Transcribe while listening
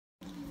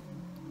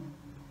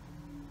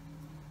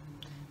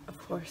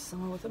course,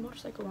 someone with a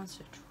motorcycle wants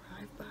to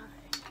drive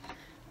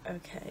by.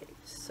 Okay,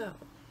 so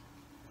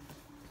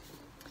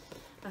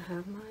I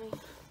have my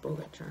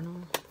bullet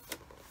journal,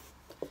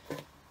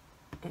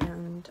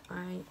 and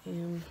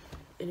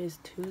it is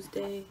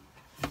Tuesday,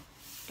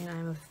 and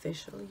I'm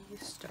officially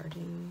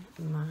starting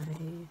my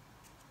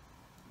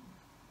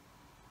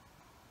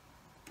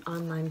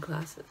online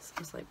classes.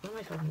 I was like, what am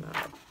I talking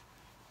about?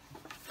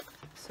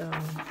 So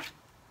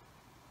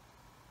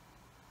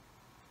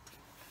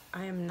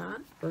I am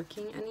not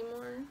working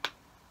anymore.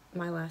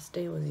 My last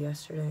day was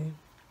yesterday.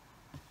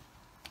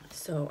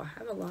 So I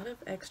have a lot of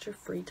extra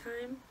free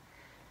time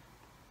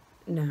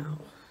now.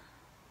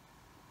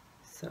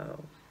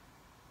 So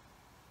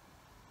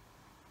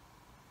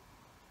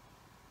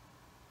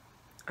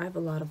I have a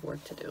lot of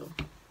work to do.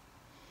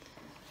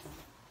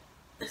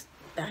 This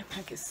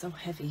backpack is so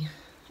heavy.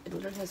 It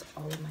literally has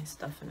all of my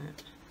stuff in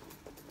it.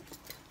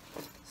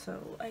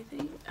 So I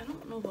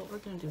don't know what we're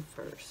gonna do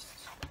first.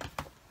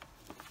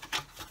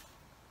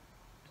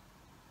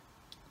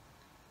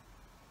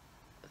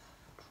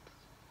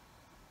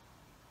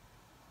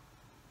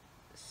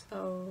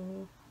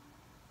 So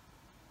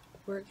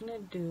we're gonna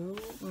do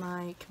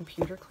my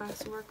computer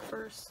classwork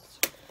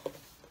first.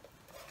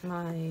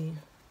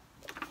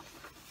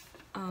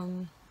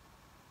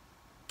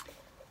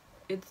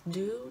 It's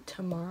due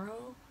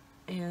tomorrow,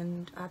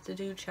 and I have to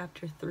do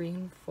chapter 3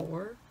 and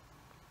 4,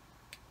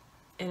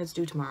 and it's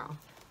due tomorrow.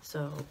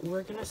 So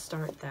we're gonna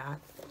start that.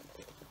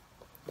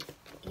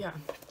 Yeah,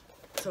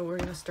 so we're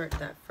gonna start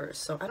that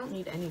first. So I don't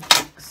need any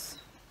books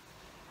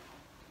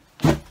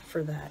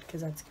for that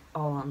because that's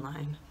all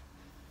online.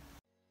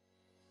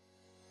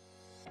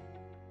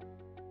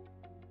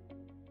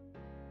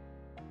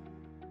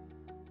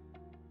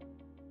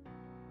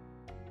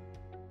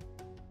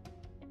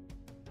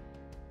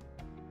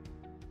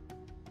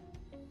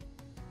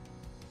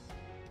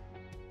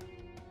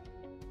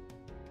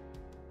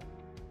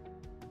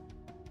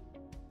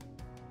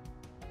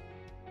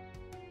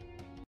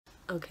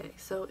 Okay,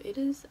 so it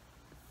is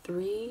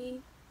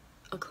 3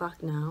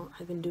 o'clock now.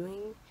 I've been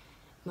doing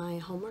my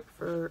homework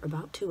for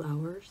about 2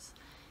 hours,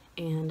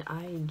 and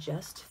I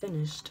just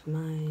finished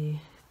my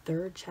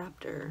 3rd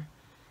chapter.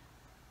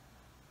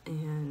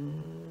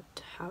 And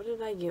how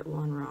did I get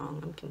one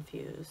wrong? I'm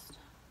confused.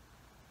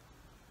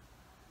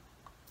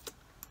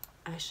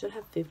 I should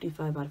have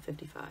 55 out of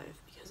 55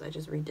 because I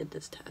just redid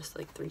this test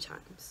like 3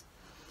 times.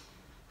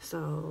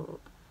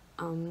 So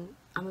I'm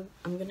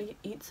gonna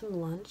eat some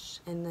lunch,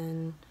 and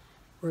then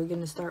we're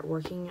gonna start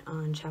working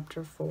on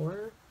chapter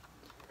 4.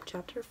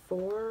 Chapter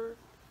 4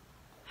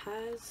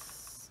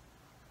 has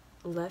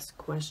less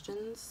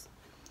questions,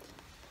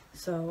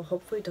 so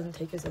hopefully it doesn't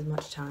take us as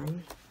much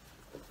time.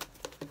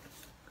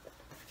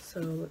 So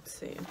let's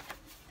see.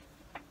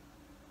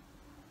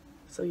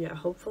 So yeah,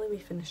 hopefully we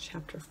finish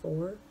chapter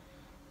 4,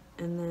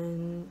 and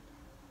then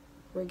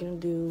we're gonna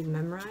do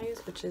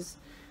memorize, which is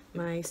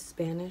my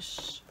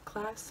Spanish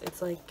class.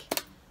 It's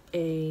like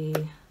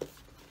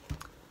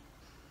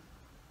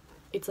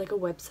a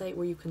website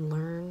where you can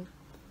learn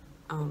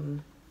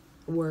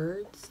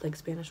words, like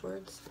Spanish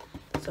words.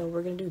 So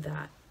we're gonna do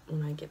that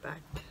when I get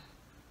back.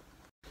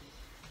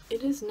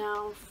 It is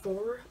now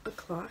 4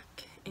 o'clock,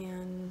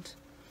 and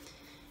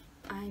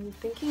I'm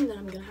thinking that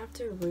I'm gonna have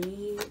to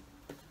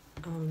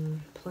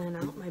plan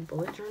out my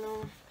bullet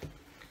journal,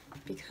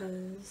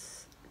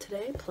 because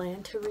today I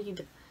plan to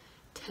read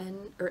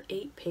 10 or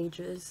 8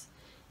 pages,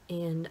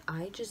 and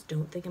I just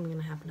don't think I'm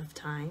gonna have enough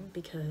time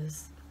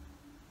because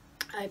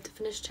I have to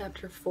finish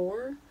chapter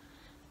 4,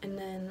 and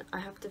then I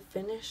have to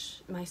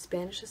finish my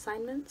Spanish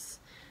assignments,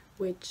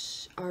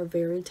 which are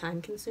very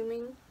time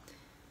consuming.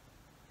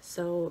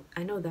 So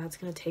I know that's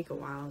gonna take a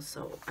while,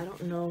 so I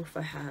don't know if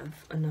I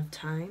have enough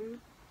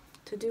time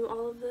to do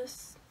all of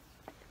this.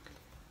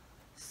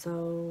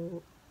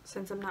 So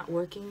since I'm not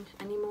working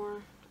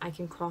anymore, I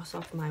can cross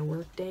off my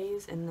work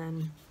days and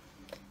then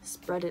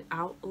spread it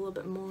out a little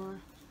bit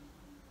more.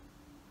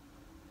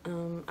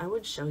 I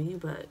would show you,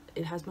 but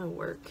it has my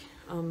work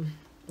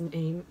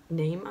name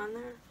on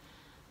there.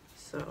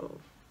 So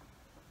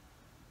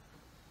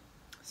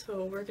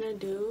we're gonna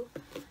do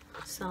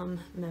some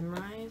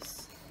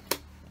memorize.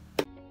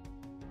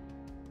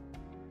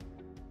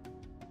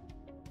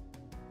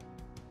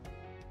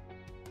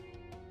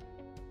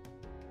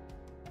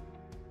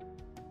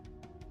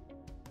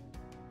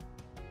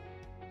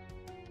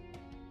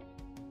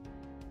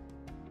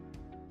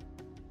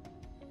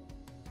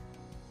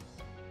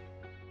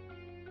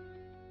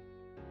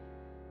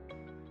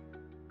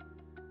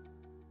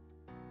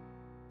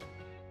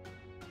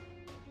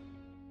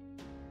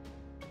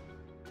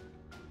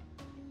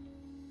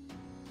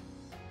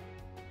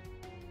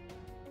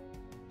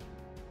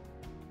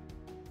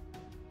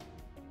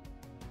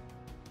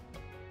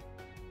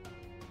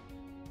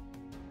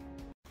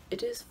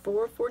 It is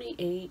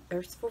 4:48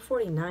 or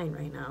 4:49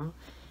 right now,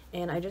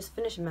 and I just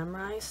finished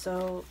memorize.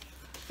 So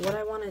what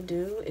I want to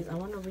do is I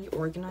want to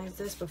reorganize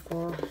this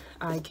before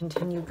I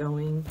continue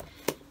going,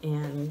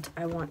 and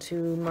I want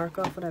to mark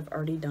off what I've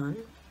already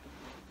done.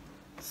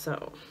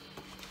 So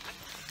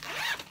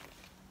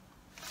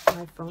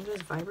my phone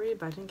just vibrated,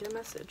 but I didn't get a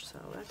message, so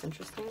that's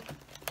interesting.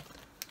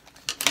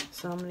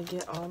 So I'm gonna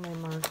get all my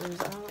markers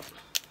out.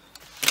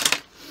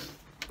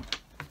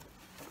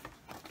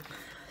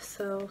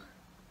 So,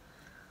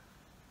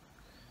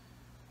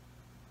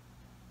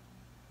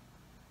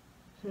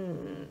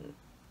 I'm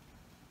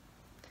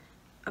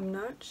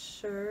not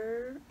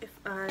sure if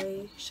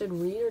I should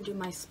read or do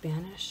my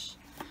Spanish.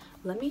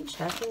 Let me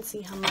check and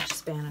see how much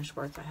Spanish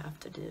work I have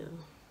to do.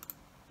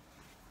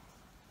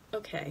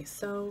 Okay,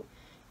 so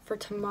for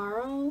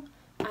tomorrow,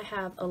 I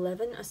have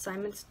 11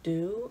 assignments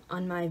due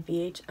on my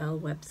VHL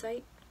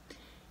website.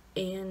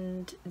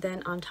 And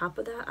then on top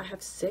of that, I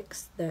have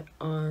 6 that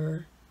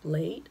are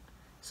late.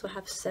 So I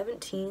have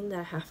 17 that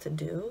I have to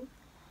do.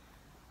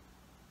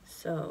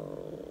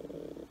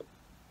 So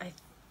I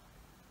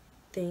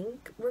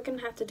think we're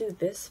gonna have to do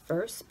this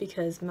first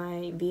because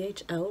my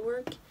VHL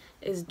work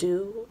is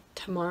due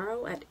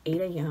tomorrow at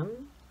 8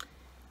 a.m.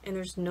 and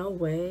there's no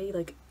way,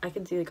 like, I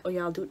could be like, oh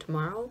yeah, I'll do it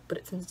tomorrow,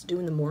 but since it's due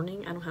in the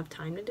morning, I don't have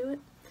time to do it.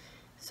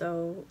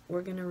 So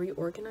we're gonna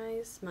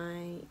reorganize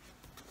my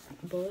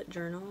bullet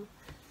journal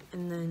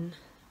and then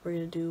we're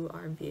gonna do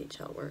our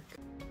VHL work.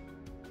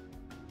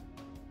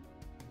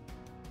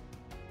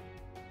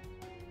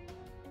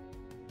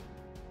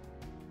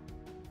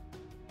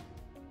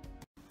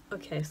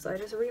 Okay, so I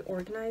just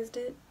reorganized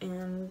it,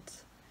 and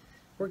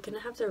we're gonna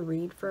have to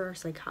read for our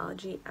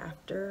psychology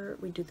after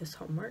we do this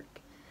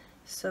homework.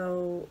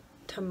 So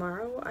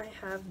tomorrow I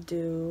have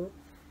due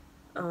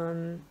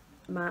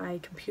my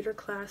computer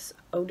class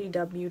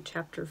ODW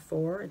chapter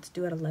 4. It's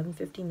due at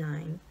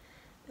 11:59,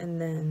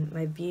 and then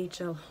my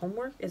VHL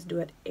homework is due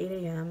at 8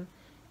 a.m.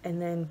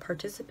 and then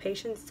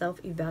participation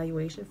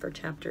self-evaluation for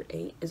chapter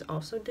 8 is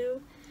also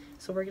due.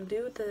 So we're gonna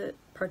do the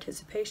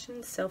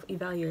participation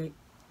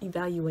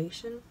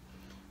self-evaluation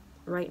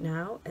right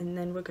now, and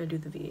then we're gonna do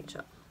the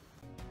VHL.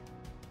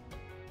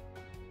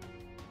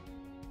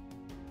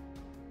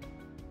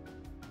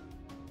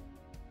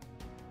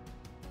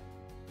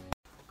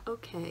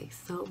 Okay,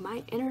 so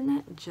my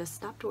internet just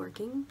stopped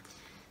working,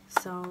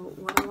 so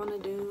what I want to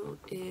do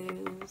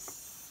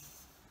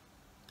is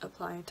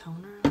apply a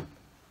toner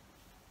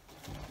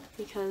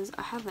because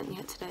I haven't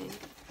yet today,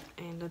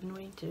 and I've been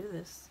waiting to do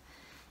this,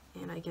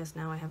 and I guess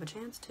now I have a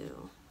chance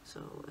to.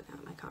 So I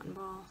got my cotton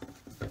ball.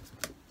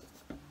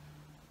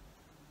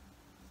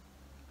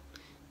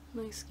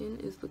 My skin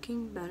is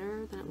looking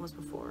better than it was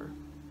before.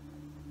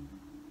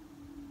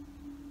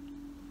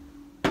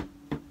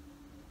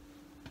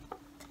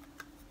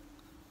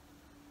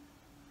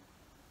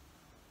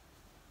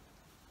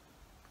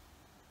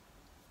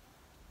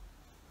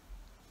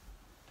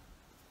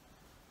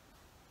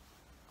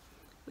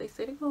 They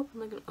say to go up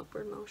in like an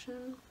upward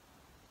motion.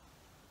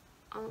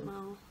 I don't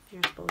know if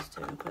you're supposed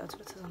to, but that's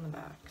what it says on the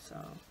back,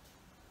 so.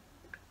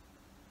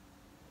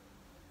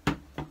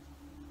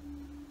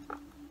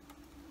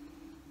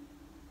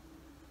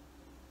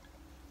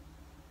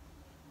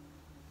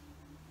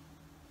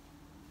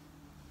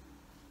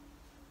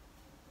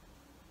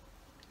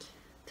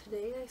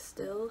 Today I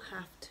still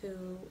have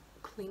to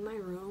clean my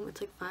room.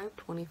 It's like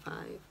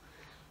 5:25,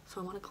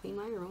 so I want to clean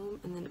my room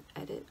and then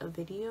edit a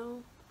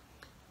video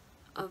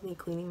of me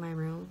cleaning my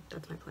room.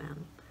 That's my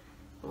plan.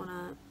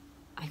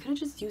 I could have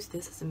just used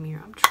this as a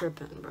mirror. I'm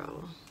tripping,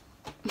 bro.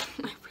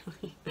 I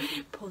really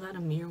pulled out a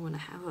mirror when I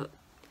have a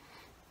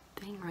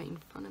thing right in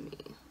front of me.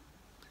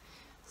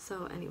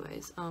 So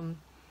anyways,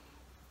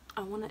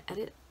 I want to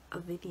edit a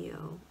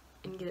video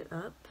and get it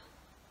up,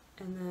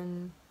 and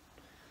then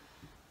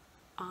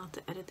I'll have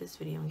to edit this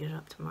video and get it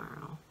up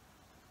tomorrow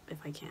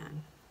if I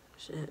can.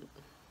 Shit.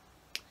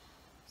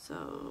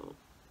 So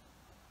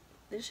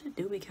this shit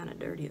do be kind of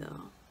dirty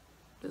though,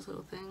 this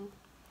little thing.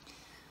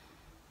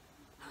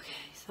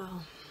 Okay,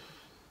 so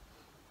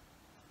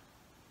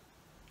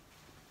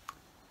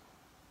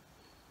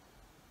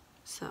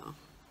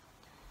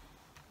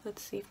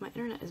let's see if my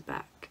internet is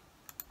back.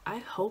 I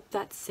hope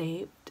that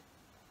saved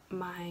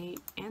my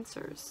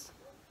answers.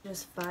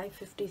 It's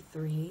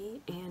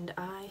 5:53 and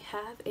I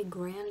have a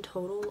grand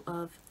total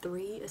of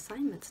 3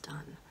 assignments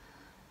done.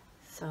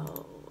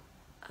 So,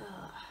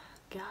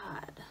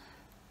 God,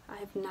 I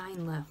have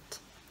 9 left.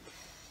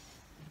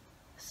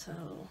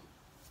 So,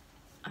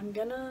 I'm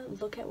gonna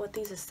look at what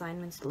these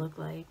assignments look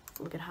like,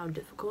 look at how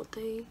difficult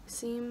they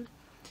seem,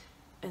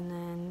 and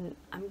then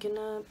I'm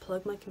gonna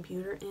plug my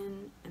computer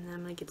in, and then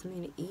I'm gonna get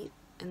something to eat,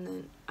 and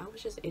then I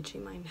was just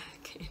itching my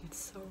neck, and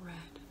it's so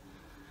red.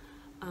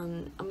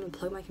 I'm gonna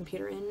plug my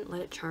computer in,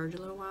 let it charge a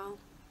little while,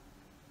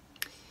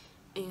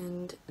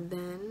 and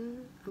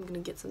then I'm gonna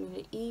get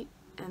something to eat,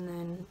 and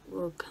then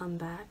we'll come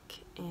back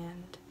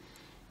and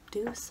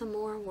do some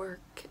more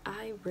work.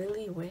 I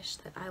really wish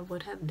that I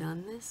would have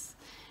done this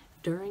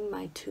during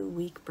my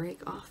 2-week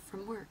break off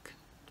from work,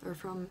 or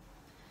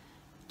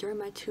during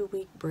my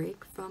 2-week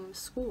break from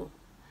school.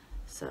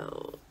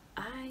 So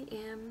I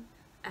am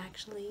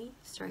actually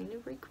starting to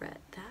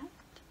regret that.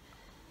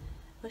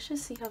 Let's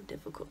just see how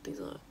difficult these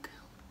look.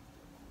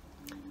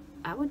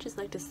 I would just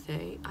like to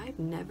say I've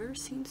never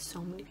seen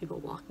so many people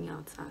walking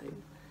outside.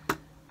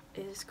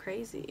 It is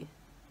crazy.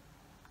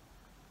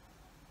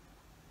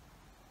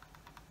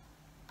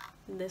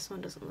 This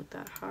one doesn't look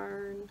that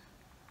hard.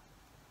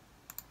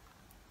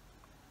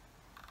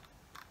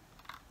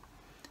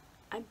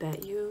 I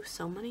bet you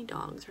so many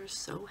dogs are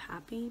so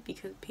happy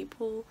because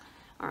people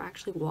are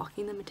actually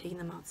walking them and taking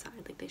them outside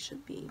like they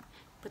should be,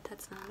 but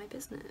that's not my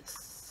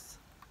business.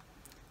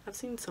 I've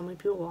seen so many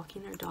people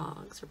walking their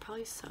dogs. They're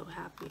probably so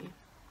happy.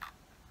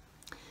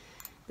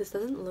 This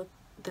doesn't look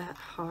that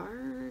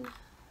hard,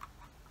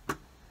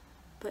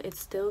 but it's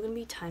still gonna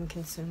be time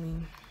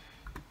consuming.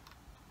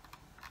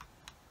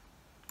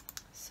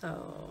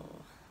 So,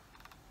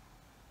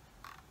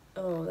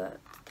 oh,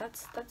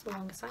 that's a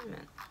long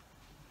assignment.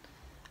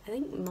 I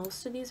think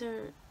most of these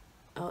are,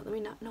 oh, let me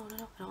not, no, I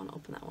don't want to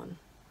open that one.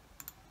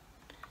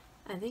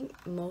 I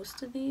think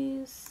most of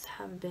these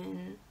have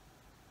been,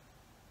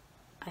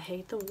 I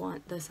hate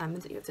the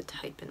assignments that you have to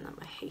type in them.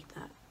 I hate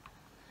that.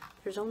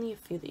 There's only a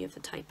few that you have to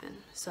type in.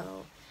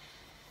 So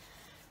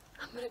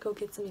I'm gonna go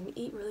get something to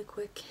eat really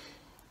quick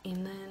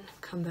and then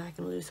come back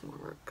and we'll do some more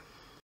work.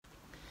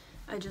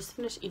 I just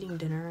finished eating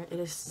dinner. It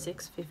is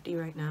 6:50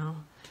 right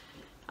now.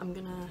 I'm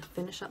gonna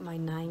finish up my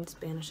 9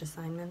 Spanish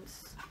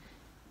assignments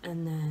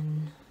and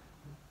then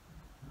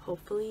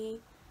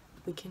hopefully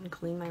we can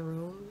clean my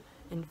room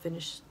and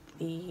finish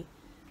the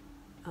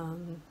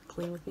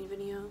clean with me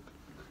video,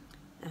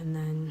 and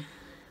then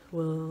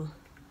we'll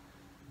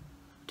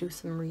do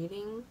some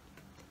reading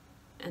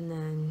and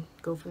then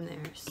go from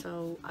there.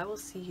 So I will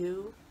see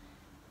you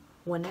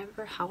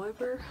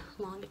however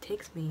long it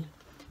takes me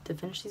to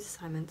finish these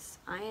assignments.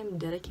 I am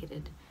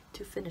dedicated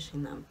to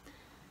finishing them,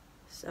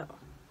 so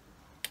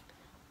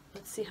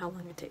let's see how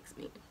long it takes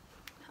me.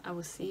 I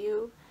will see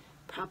you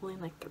probably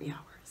in like 3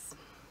 hours.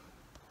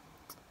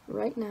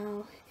 Right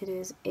now it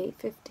is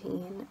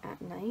 8:15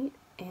 at night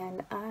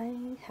and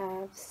I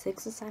have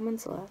 6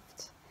 assignments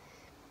left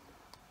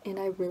and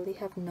I really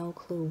have no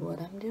clue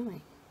what I'm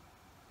doing.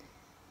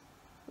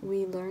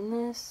 We learned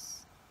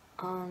this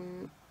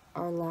on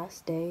our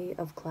last day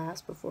of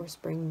class before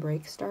spring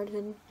break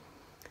started,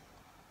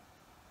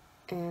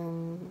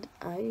 and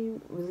I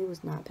really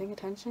was not paying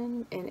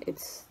attention and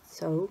it's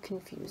so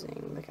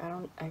confusing. Like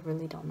I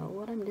really don't know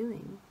what I'm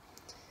doing.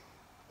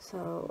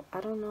 So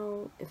I don't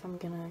know if I'm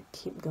gonna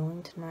keep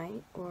going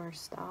tonight or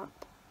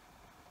stop.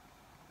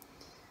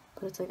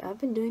 But it's like I've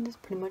been doing this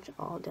pretty much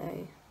all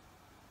day.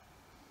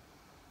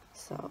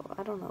 So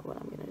I don't know what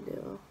I'm gonna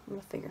do. I'm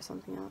gonna figure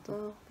something out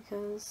though,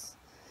 because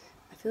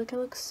I feel like I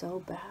look so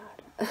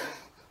bad.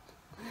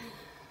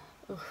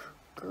 Ugh,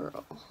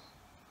 girl.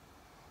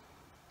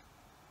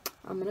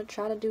 I'm gonna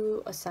try to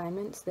do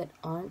assignments that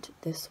aren't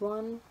this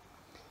one,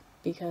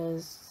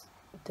 because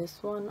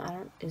this one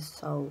is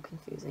so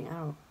confusing.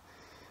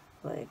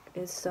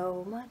 It's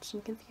so much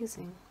and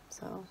confusing.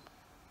 So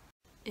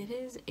it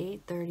is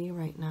 8:30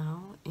 right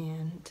now,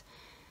 and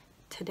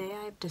today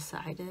I've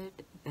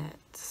decided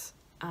that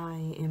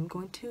I am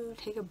going to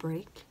take a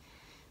break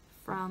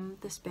from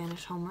the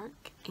Spanish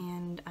homework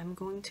and I'm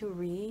going to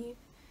read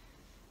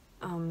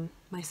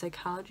my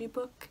psychology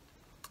book,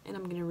 and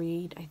I'm gonna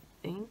read, I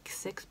think,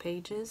 6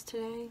 pages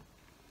today,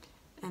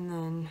 and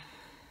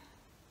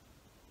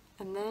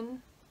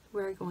then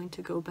we're going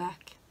to go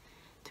back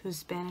to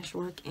Spanish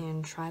work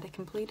and try to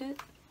complete it.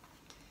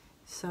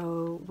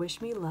 So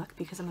wish me luck,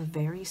 because I'm a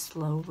very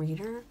slow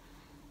reader.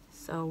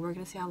 So we're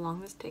gonna see how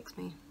long this takes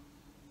me.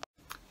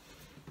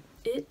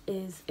 It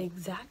is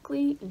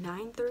exactly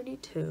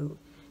 9:32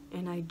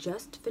 and I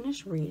just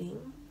finished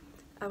reading.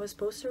 I was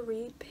supposed to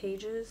read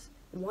pages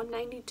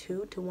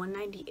 192 to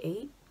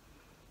 198,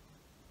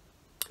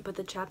 but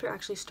the chapter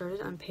actually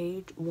started on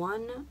page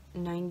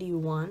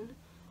 191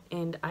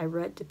 and I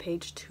read to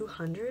page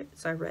 200,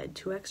 so I read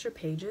 2 extra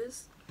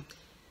pages.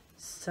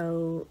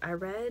 So I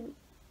read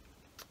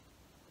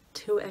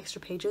 2 extra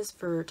pages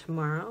for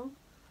tomorrow,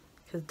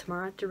 because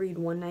tomorrow I have to read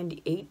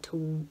 198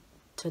 to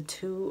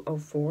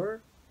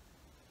 204.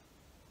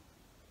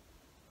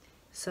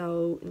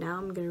 So now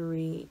I'm gonna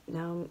read,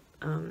 I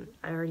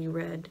already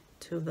read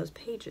 2 of those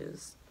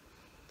pages,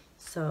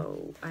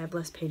 so I have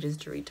less pages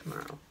to read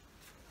tomorrow.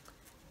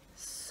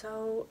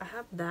 So I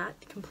have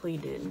that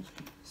completed,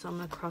 so I'm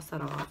gonna cross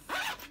that off.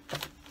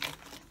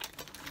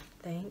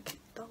 Thank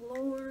the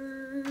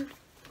Lord.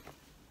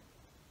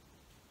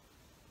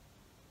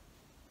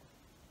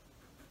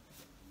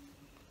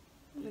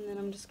 And then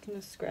I'm just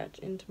gonna scratch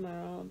in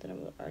tomorrow that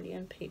I'm already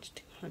on page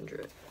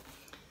 200.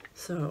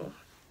 So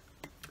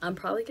I'm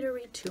probably gonna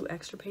read 2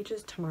 extra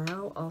pages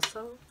tomorrow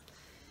also.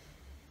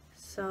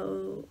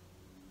 So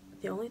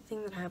the only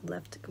thing that I have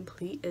left to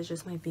complete is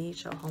just my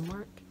VHL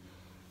homework,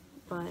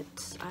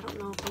 but I don't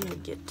know if I'm gonna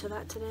get to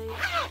that today.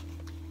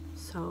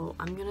 So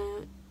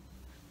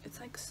it's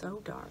like so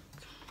dark.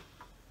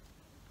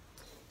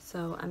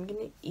 So I'm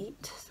gonna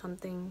eat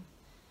something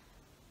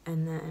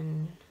and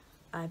then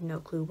I have no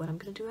clue what I'm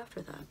gonna do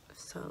after that.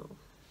 So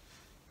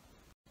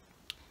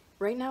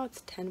right now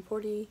it's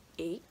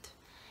 10:48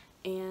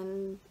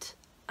 and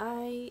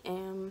I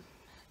am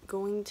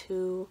going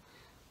to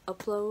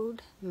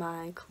upload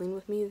my clean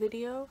with me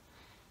video,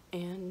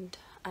 and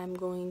I'm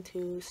going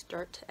to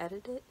start to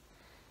edit it,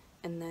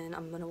 and then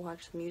I'm gonna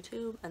watch some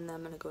YouTube, and then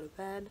I'm gonna go to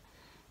bed,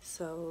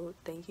 So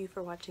thank you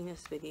for watching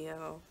this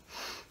video.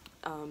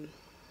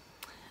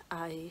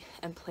 I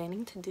am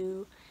planning to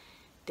do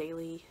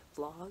daily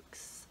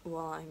vlogs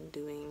while I'm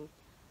doing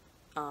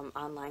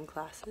online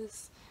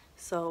classes.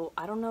 So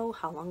I don't know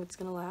how long it's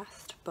gonna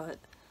last, but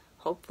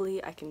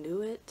hopefully I can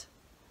do it.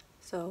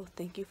 So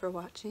thank you for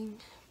watching.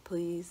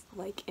 Please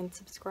like and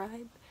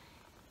subscribe,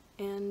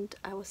 and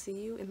I will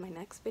see you in my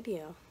next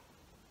video.